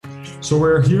So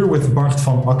we're here with Bart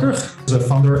van Akker, the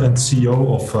founder and CEO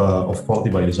of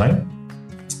Quality by Design,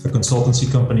 a consultancy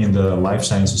company in the life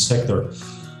sciences sector.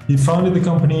 He founded the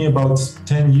company about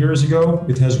 10 years ago.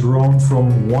 It has grown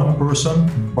from one person,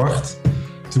 Bart,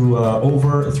 to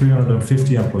over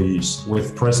 350 employees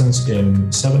with presence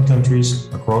in 7 countries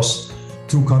across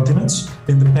 2 continents.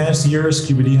 In the past years,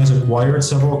 QBD has acquired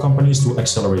several companies to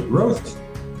accelerate growth,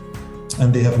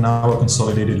 and they have now a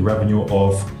consolidated revenue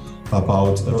of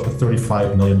about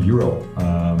 35 million euro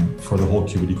for the whole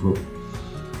QBD group.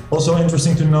 Also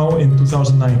interesting to know, in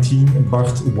 2019,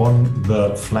 Bart won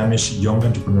the Flemish Young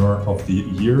Entrepreneur of the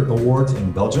Year award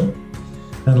in Belgium.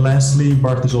 And lastly,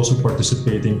 Bart is also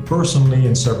participating personally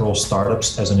in several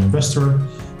startups as an investor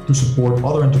to support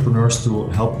other entrepreneurs to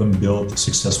help them build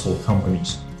successful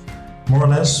companies. More or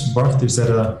less, Bart, is that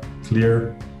a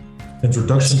clear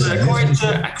introduction? It's quite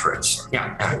accurate.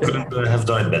 Yeah, I couldn't have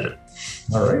done it better.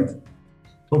 All right.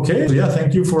 Okay. So yeah,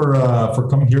 thank you for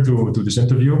coming here to this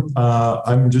interview.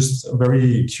 I'm just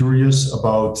very curious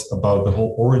about the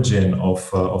whole origin of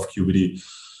QBD.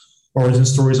 Origin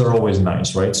stories are always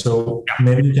nice, right? So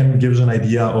maybe you can give us an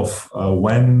idea of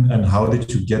when and how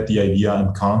did you get the idea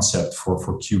and concept for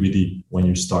QBD when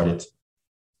you started?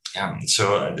 Yeah.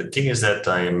 So the thing is that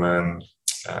I'm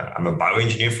a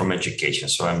bioengineer from education.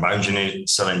 So I'm bioengineer,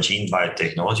 cell and gene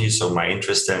biotechnology. So my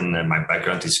interest and my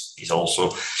background is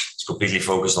also completely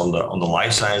focused on the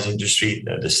life science industry,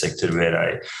 the sector where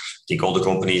I think all the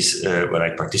companies where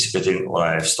I participate in or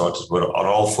I have started are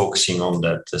all focusing on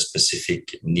that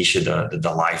specific niche,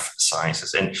 the life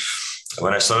sciences. And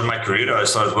when I started my career, I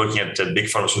started working at big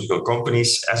pharmaceutical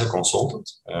companies as a consultant.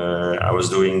 I was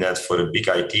doing that for a big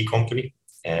IT company.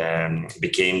 And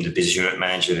became the business unit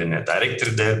manager and a director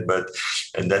there. But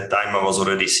at that time, I was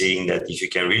already seeing that if you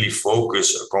can really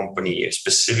focus a company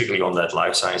specifically on that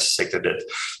life science sector, that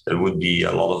there would be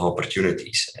a lot of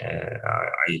opportunities.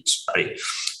 I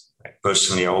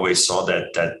personally always saw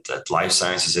that life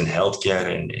sciences and healthcare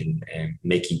and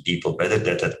making people better,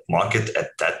 that market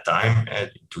at that time,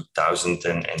 in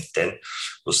 2010,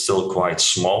 was still quite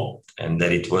small, and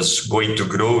that it was going to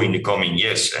grow in the coming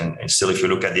years. And still, if you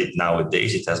look at it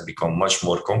nowadays, it has become much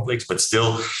more complex, but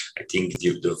still, I think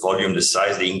the volume, the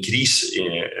size, the increase,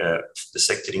 the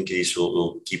sector increase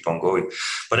will keep on going.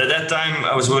 But at that time,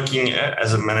 I was working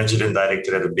as a manager and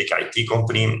director at a big IT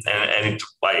company, and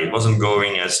it wasn't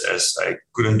going as I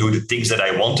couldn't do the things that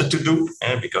I wanted to do,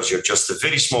 because you're just a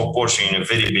very small portion in a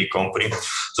very big company.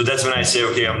 So that's when I say,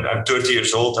 okay, I'm 30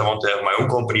 years old. I want to have my own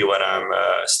company when I'm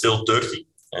still 30,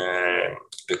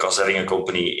 because having a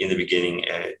company in the beginning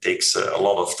takes a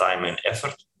lot of time and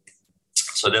effort.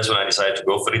 So that's when I decided to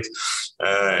go for it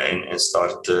and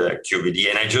start QBD.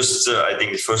 And I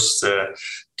think the first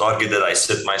target that I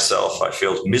set myself, I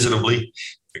failed miserably,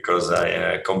 because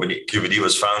QBD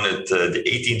was founded the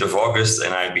 18th of August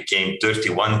and I became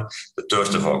 31 the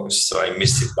 3rd of August. So I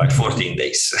missed it by 14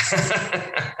 days.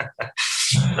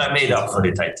 I made up for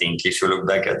it, I think. If you look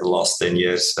back at the last 10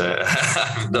 years,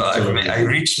 I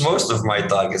reached most of my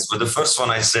targets, but the first one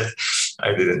I set,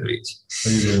 I didn't reach. Oh,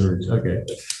 you didn't reach, okay.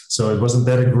 So it wasn't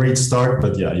that a great start,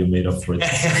 but yeah, you made up for it.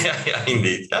 Yeah,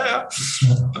 indeed.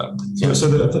 Yeah. So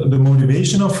the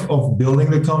motivation of building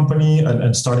the company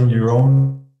and starting your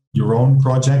own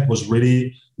project was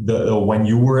really when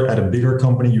you were at a bigger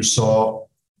company, you saw,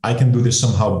 I can do this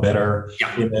somehow better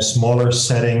in a smaller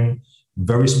setting,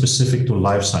 very specific to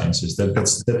life sciences.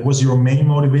 That was your main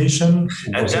motivation?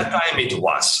 At that time it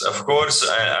was. Of course,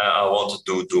 I wanted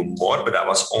to do more, but I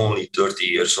was only 30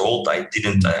 years old. I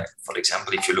didn't, for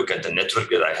example, if you look at the network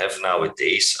that I have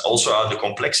nowadays, also how the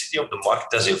complexity of the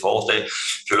market has evolved.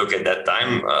 If you look at that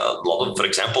time, a lot of, for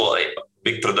example,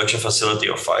 big production facility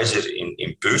of Pfizer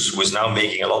in Puurs was now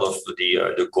making a lot of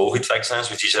the COVID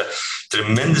vaccines, which is a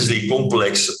tremendously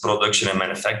complex production and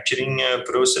manufacturing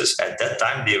process. At that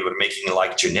time, they were making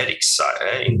like generics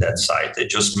in that site. They're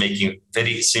just making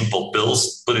very simple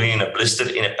pills, putting it in a blister,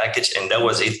 in a package, and that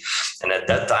was it. And at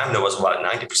that time, there was about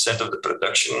 90% of the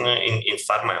production in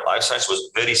pharma and life science was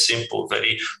very simple,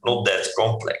 very not that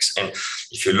complex. And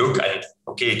if you look at,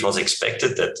 okay, it was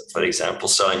expected that, for example,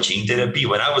 cell and gene therapy,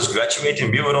 when I was graduating,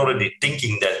 we were already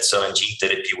thinking that cell and gene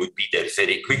therapy would be there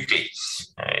very quickly.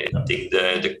 I think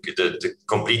the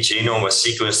complete genome was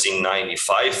sequenced in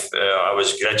 95. I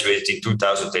was graduated in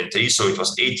 2003, so it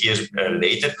was 8 years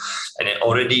later. And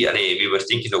already we were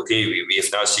thinking, okay, we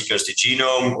have now sequenced the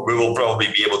genome. We will probably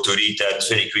be able to read that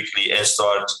very quickly and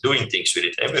start doing things with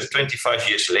it. And we're 25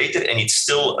 years later, and it's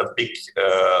still a big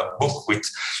book with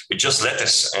just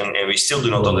letters, and we still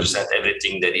do not understand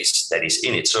everything that is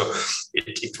in it. So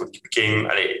it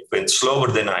went slower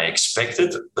than I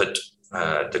expected, but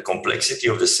the complexity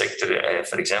of the sector.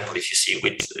 For example, if you see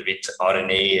with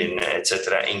RNA and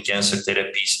etc. in cancer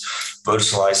therapies,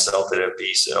 personalized cell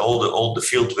therapies, all the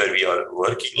field where we are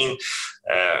working in,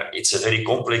 it's a very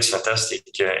complex, fantastic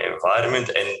environment,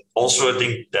 and also I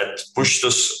think that pushed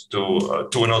us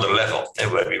to another level,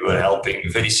 where we were helping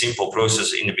very simple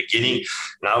process in the beginning.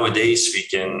 Nowadays we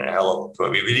can help.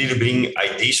 We really bring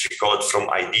ideas. We call it from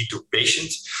ID to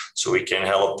patient, so we can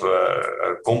help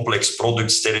complex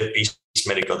products, therapies,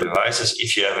 medical devices.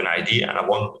 If you have an idea and I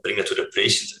want to bring it to the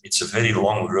patient, it's a very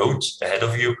long road ahead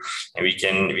of you, and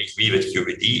we with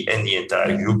QBD and the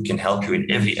entire group can help you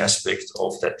in every aspect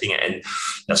of that thing. And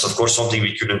that's of course something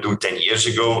we couldn't do 10 years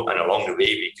ago, and along the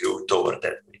way we grew toward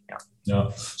that.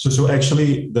 Yeah. So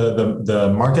actually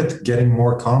the market getting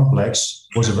more complex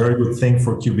was a very good thing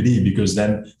for QBD, because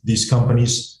then these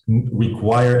companies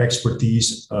require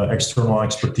expertise, external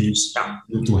expertise,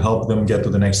 to help them get to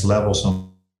the next level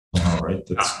somehow, right?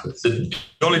 The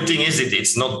only thing is that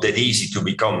it's not that easy to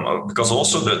become, because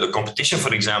also the competition,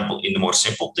 for example, in the more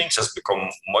simple things has become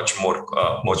much more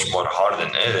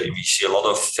hardened. We see a lot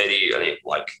of very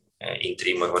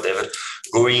interim or whatever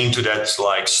going into that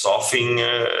like staffing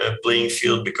playing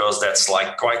field, because that's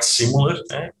like quite similar.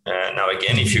 Now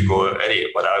again, if you go,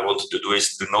 what I want to do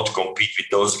is to not compete with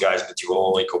those guys, but you will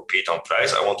only compete on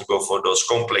price. I want to go for those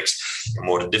complex,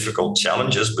 more difficult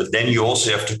challenges, but then you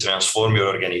also have to transform your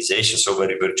organization. So where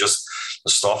we were just a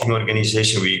staffing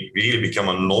organization, we really become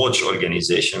a knowledge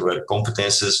organization where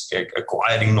competences,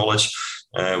 acquiring knowledge,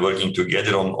 working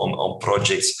together on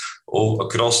projects all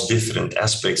across different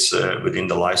aspects within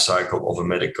the life cycle of a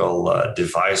medical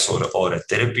device or a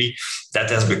therapy. That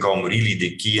has become really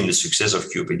the key in the success of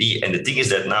QPD. And the thing is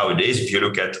that nowadays, if you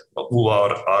look at who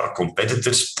are our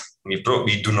competitors, we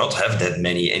do not have that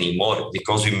many anymore,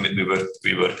 because we were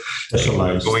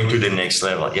going to the next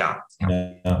level. Yeah,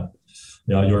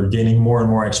 you're gaining more and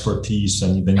more expertise,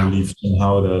 and then you leave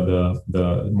somehow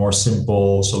the more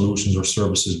simple solutions or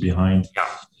services behind. Yeah.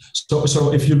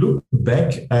 So if you look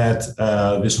back at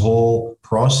this whole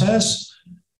process,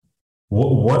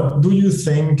 what do you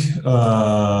think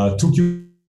took you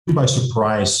by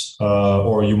surprise,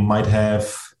 or you might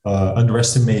have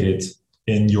underestimated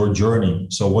in your journey?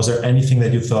 So was there anything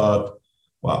that you thought,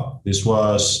 wow, this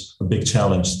was a big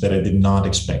challenge that I did not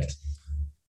expect?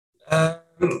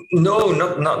 No,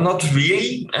 not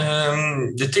really.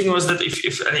 The thing was that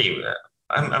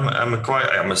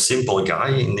I'm a simple guy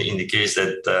in the case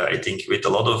that I think with a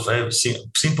lot of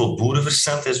simple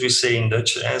boerenverstand, as we say in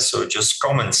Dutch, so just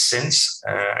common sense.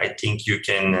 I think you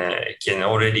can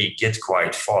already get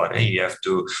quite far. You have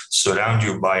to surround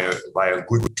you by a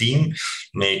good team,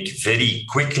 very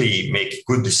quickly make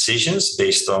good decisions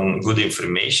based on good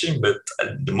information. But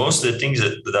most of the things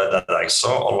that I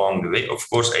saw along the way, of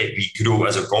course, we grew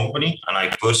as a company, and I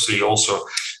personally also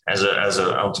as an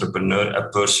entrepreneur, a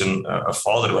person, a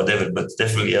father, whatever, but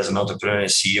definitely as an entrepreneur and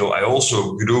CEO, I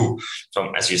also grew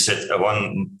from, as you said, a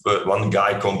one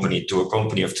guy company to a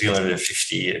company of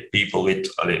 350 people with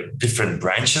different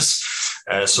branches.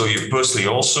 So you personally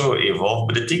also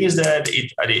evolved. But the thing is that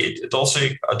it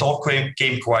all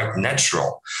came quite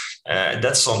natural.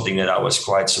 That's something that I was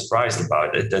quite surprised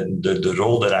about. The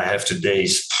role that I have today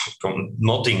is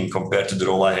nothing compared to the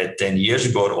role I had 10 years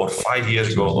ago or 5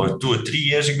 years ago or 2 or 3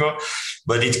 years ago.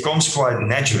 But it comes quite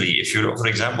naturally. If you, for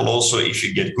example, also if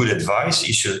you get good advice,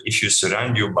 if you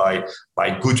surround you by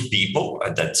good people,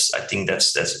 I think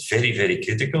that's very, very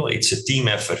critical. It's a team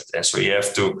effort, and so you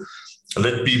have to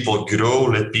let people grow,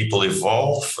 let people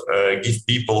evolve, give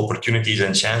people opportunities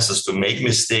and chances to make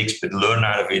mistakes, but learn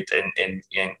out of it and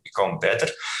become better.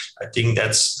 I think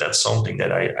that's something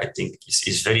that I think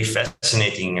is very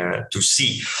fascinating to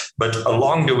see. But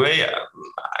along the way,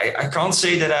 I can't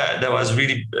say that was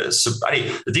really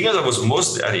the thing that was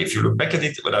most. If you look back at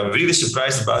it, what I'm really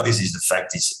surprised about is the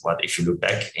fact is what if you look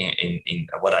back in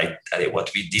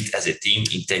what we did as a team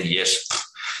in 10 years.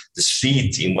 The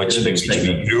speed in which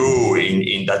we grew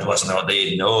in that was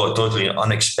totally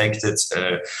unexpected,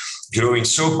 growing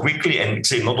so quickly, and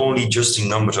say not only just in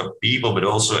numbers of people, but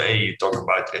also you talk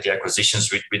about the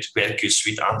acquisitions with Percus,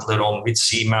 with Antleron, with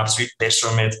CMAPS, with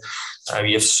Persomed.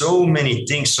 We have so many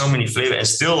things, so many flavors, and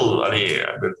still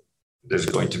there's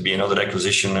going to be another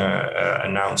acquisition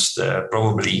announced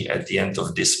probably at the end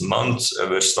of this month.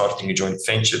 We're starting a joint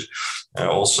venture.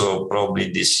 Also,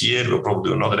 probably this year, we'll probably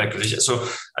do another acquisition. So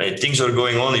things are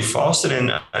going only faster,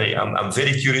 and I'm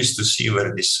very curious to see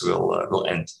where this will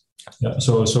end. Yeah.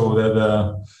 So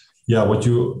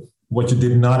what you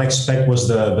did not expect was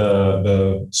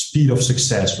the speed of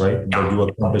success, right? Yeah. That you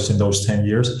accomplished in those 10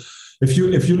 years. If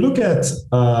you look at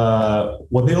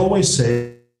what they always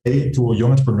say to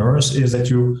young entrepreneurs is that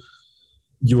you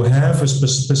have a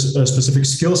specific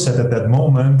skill set at that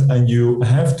moment, and you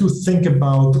have to think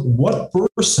about what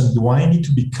person do I need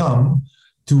to become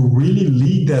to really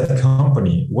lead that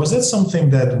company. Was that something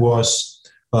that was,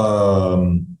 a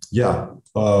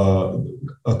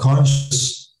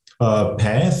conscious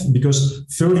path? Because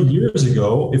 30 years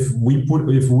ago, if we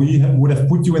would have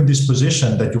put you in this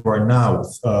position that you are now,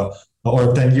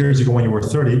 or 10 years ago when you were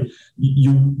 30,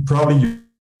 you probably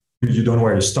you don't know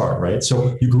where to start, right?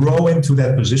 So you grow into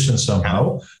that position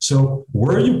somehow. So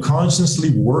were you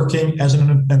constantly working as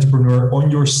an entrepreneur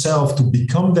on yourself to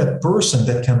become that person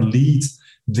that can lead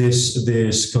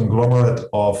this conglomerate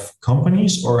of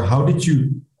companies, or how did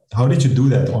you do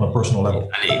that on a personal level?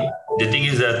 The thing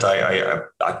is that I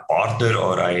partner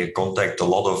or I contact a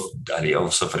lot of,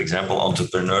 also, for example,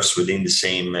 entrepreneurs within the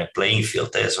same playing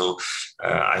field. So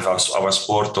I was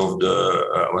part of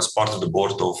the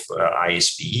board of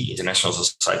ISPE, International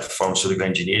Society for Pharmaceutical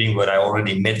Engineering, where I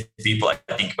already met people. I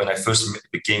think when I first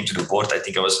came to the board, I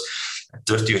think I was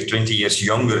 30 or 20 years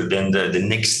younger than the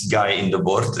next guy in the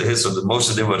board. So most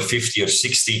of them were 50 or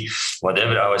 60,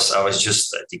 whatever. I was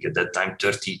just, I think at that time,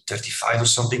 30, 35 or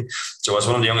something. So I was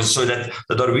one of the youngest. So that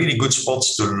are really good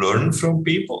spots to learn from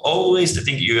people. Always, I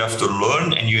think you have to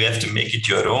learn and you have to make it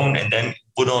your own and then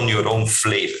put on your own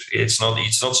flavor. It's not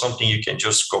something you can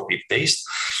just copy paste.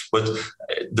 But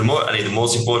the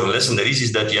most important lesson there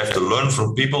is that you have to learn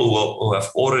from people who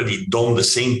have already done the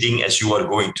same thing as you are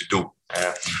going to do.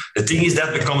 The thing is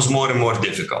that becomes more and more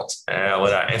difficult.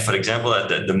 For example, at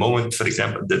the moment, for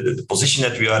example, the position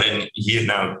that we are in here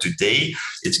now today,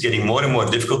 it's getting more and more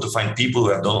difficult to find people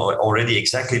who have done already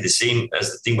exactly the same as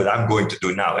the thing that I'm going to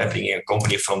do now, bringing a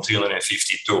company from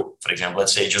 350 to, for example,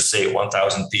 let's say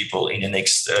 1,000 people in the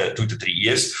next 2 to 3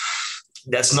 years.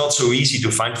 That's not so easy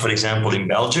to find, for example, in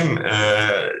Belgium.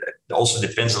 Also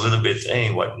depends a little bit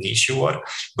what niche you are,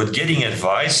 but getting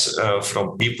advice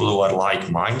from people who are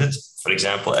like-minded. For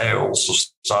example, I also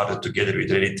started together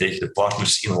with Realitech the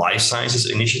Partners in Life Sciences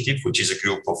Initiative, which is a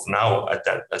group of now, I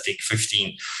think,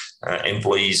 15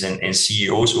 employees and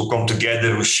CEOs who come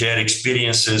together, who share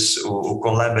experiences, who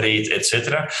collaborate,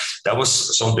 etc. That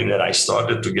was something that I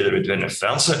started together with Werner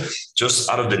Franse, just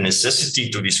out of the necessity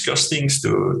to discuss things,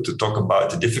 to talk about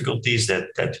the difficulties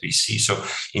that we see. So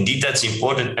indeed, that's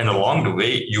important. And along the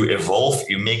way, you evolve,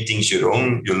 you make things your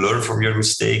own, you learn from your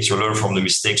mistakes, you learn from the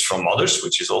mistakes from others,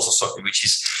 which is also something which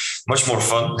is much more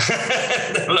fun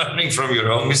than learning from your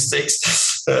own mistakes,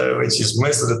 which is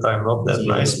most of the time not that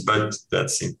nice, but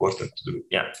that's important to do.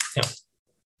 Yeah.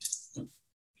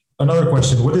 Another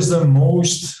question: what is the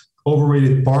most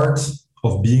overrated part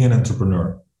of being an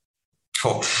entrepreneur?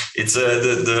 It's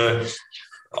the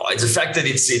fact that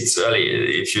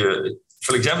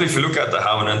for example, if you look at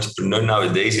how an entrepreneur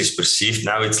nowadays is perceived,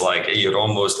 now it's like you're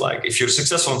almost like, if you're a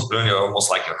successful entrepreneur, you're almost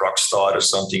like a rock star or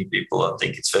something. People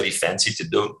think it's very fancy to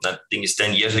do. That thing is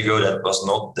 10 years ago, that was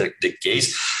not the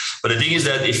case. But the thing is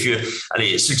that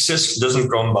success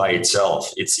doesn't come by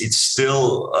itself. It's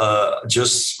still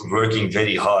just working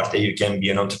very hard. You can be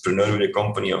an entrepreneur with a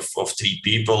company of 3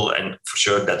 people, and for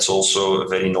sure that's also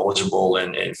very knowledgeable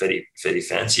and very, very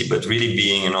fancy. But really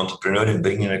being an entrepreneur and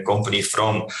bringing a company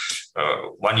from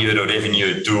 €1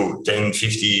 revenue to 10,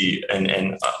 50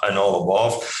 and all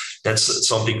above, that's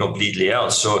something completely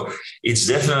else. So it's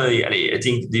definitely, I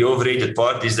think the overrated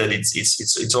part is that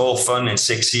it's all fun and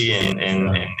sexy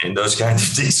and those kinds of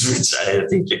things, which I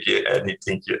think you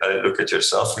look at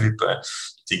yourself, Philippe. I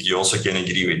think you also can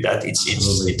agree with that.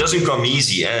 It doesn't come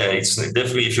easy. It's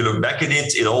definitely, if you look back at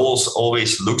it, it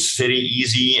always looks very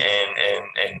easy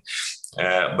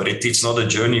but it's not a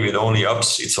journey with only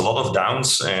ups. It's a lot of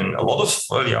downs and a lot of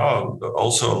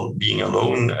also being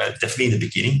alone, definitely in the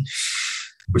beginning,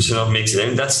 which makes it.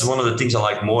 And that's one of the things I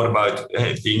like more about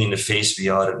being in the phase we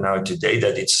are now today,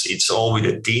 that it's all with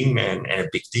a team and a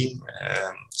big team.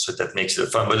 So that makes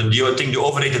it fun. But I think the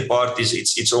overrated part is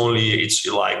it's a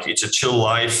chill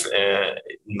life.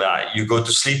 You go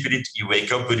to sleep with it, you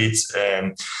wake up with it.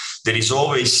 There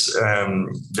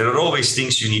are always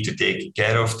things you need to take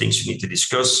care of, things you need to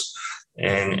discuss,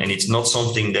 and it's not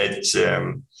something that.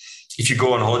 If you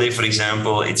go on holiday, for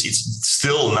example, it's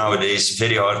still nowadays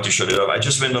very hard to shut it off. I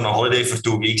just went on a holiday for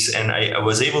 2 weeks and I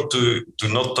was able to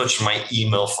not touch my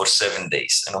email for 7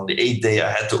 days. And on the 8th day,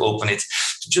 I had to open it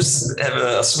to just have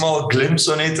a small glimpse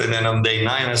on it. And then on day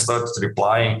 9, I started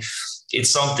replying.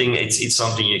 It's something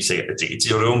you say, it's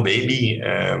your own baby.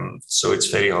 So it's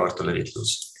very hard to let it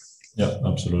loose. Yeah,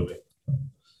 absolutely.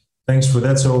 Thanks for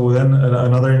that. So then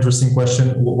another interesting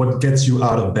question: what gets you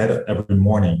out of bed every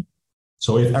morning?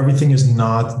 So if everything is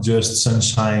not just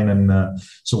sunshine, and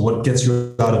so what gets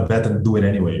you out of bed and do it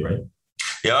anyway, right?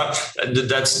 Yeah,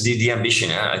 that's the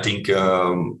ambition. I think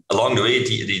along the way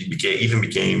it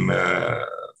became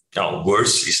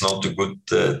worse is not a good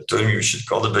term you should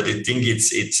call it, but I think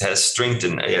it has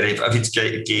strengthened.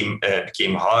 It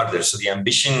became harder. So the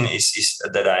ambition is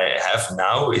that I have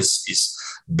now is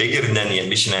bigger than the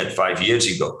ambition I had 5 years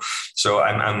ago. So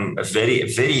I'm very,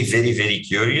 very, very, very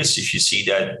curious. If you see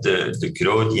that the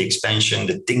growth, the expansion,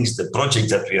 the projects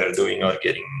that we are doing are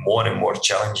getting more and more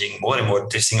challenging, more and more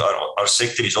testing. Our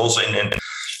sector is also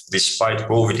despite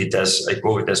COVID,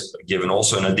 COVID has given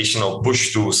also an additional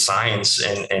push to science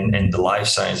and the life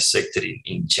science sector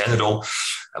in general,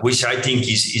 which I think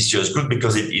is just good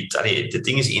because the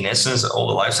thing is, in essence, all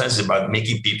the life science is about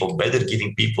making people better,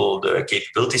 giving people the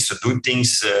capabilities to do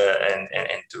things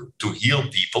and to heal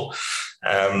people.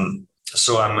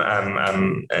 So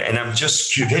I'm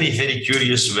just very, very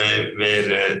curious where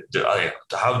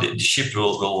how the ship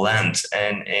will land,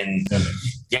 and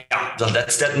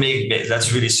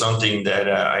that's really something that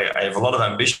I have a lot of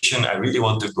ambition. I really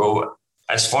want to go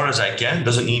as far as I can.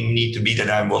 Doesn't even need to be that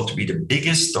I want to be the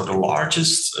biggest or the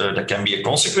largest. That can be a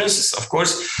consequence, of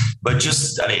course, but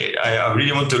just I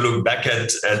really want to look back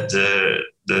at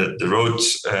the road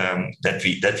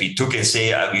that we took and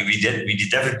say we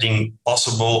did everything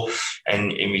possible,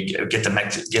 and we get the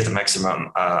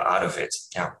maximum out of it.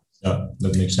 Yeah,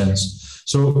 that makes sense.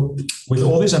 So with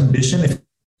all this ambition, if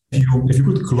you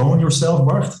could clone yourself,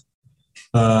 Bart,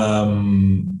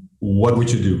 what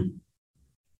would you do?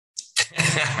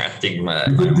 I think my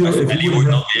family would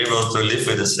not be able to live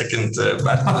with a second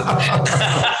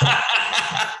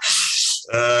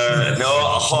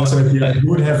you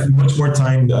would have much more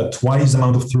time, twice the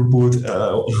amount of throughput.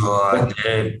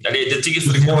 The thing is,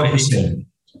 for the company,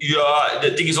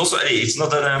 the thing is also, it's not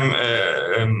that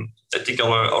I think I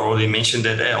already mentioned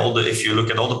that if you look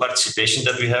at all the participation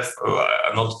that we have,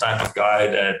 I'm not the type of guy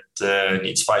that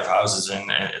needs 5 houses and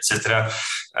etc.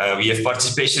 We have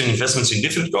participation and investments in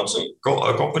different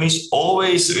companies,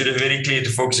 always with a very clear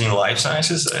focus in life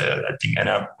sciences. I think, and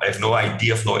I have no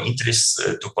idea, no interest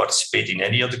to participate in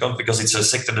any of the companies because it's a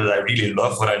sector that I really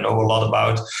love, what I know a lot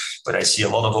about, but I see a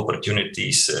lot of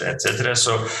opportunities, etc.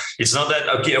 So it's not that,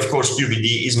 okay, of course,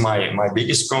 QBD is my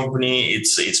biggest company.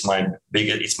 It's my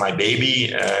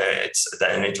baby.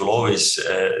 And it will always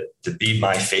be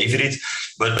my favorite.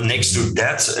 But next to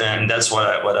that, and that's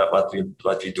what we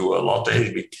do a lot.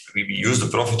 We use the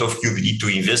profit of QBD to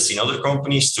invest in other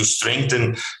companies to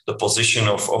strengthen the position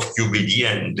of QBD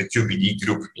and the QBD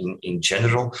group in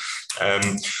general.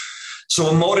 So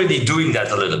I'm already doing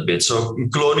that a little bit. So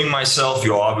cloning myself,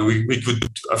 we could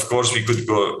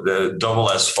go double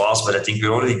as fast, but I think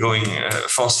we're already going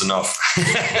fast enough.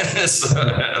 So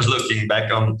looking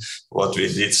back on what we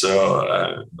did,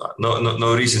 so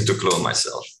no reason to clone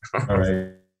myself. All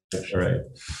right.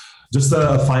 Just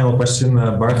a final question,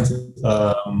 Bart.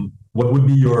 What would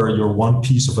be your one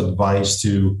piece of advice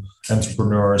to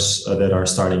entrepreneurs that are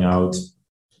starting out?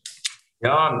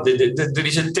 Yeah, there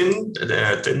is a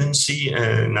tendency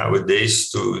nowadays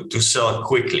to sell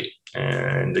quickly,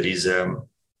 and there is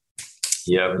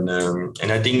and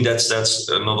I think that's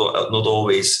not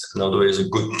always a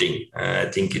good thing. I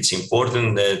think it's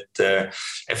important that,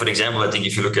 for example, I think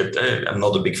if you look at, I'm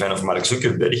not a big fan of Mark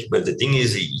Zuckerberg, but the thing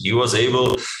is, he was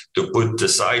able to put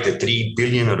aside the 3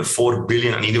 billion or the 4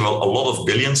 billion, and even a lot of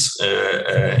billions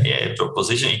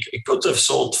proposition. He could have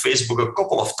sold Facebook a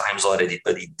couple of times already,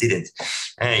 but he didn't.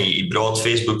 He brought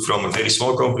Facebook from a very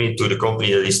small company to the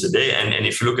company that is today. And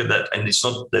if you look at that, and it's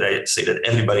not that I say that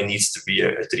everybody needs to be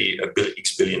a $3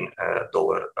 billion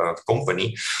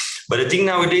company. But I think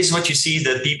nowadays what you see is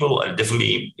that people are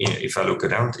definitely, if I look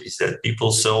around, is that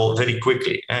people sell very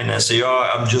quickly. And I say,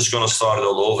 I'm just going to start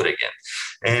all over again.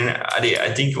 And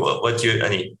I think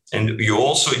you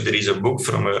also, there is a book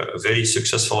from a very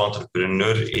successful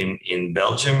entrepreneur in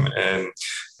Belgium,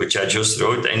 which I just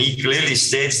wrote, and he clearly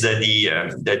states that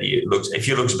if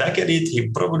he looks back at it, he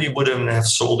probably wouldn't have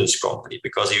sold his company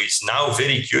because he is now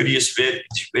very curious where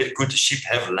could the ship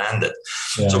have landed.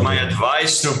 Yeah, so my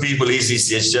advice to people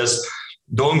is just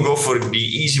don't go for the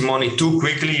easy money too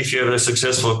quickly. If you have a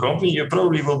successful company, you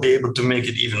probably will be able to make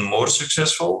it even more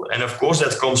successful. And of course,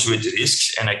 that comes with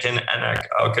risks. And I can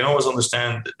always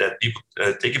understand that people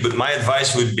take it. But my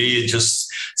advice would be just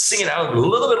sing it out a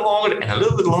little bit longer and a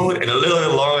little bit longer and a little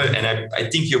bit longer. And I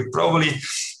think you probably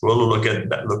will look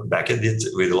back at it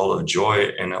with a lot of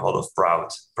joy and a lot of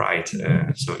pride.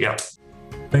 So yeah.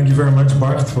 Thank you very much,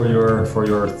 Bart, for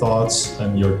your thoughts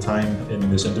and your time in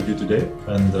this interview today,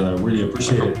 and really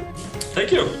appreciate it.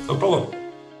 Thank you. No problem.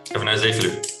 Have a nice day,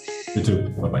 Philip. You too.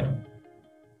 Bye bye.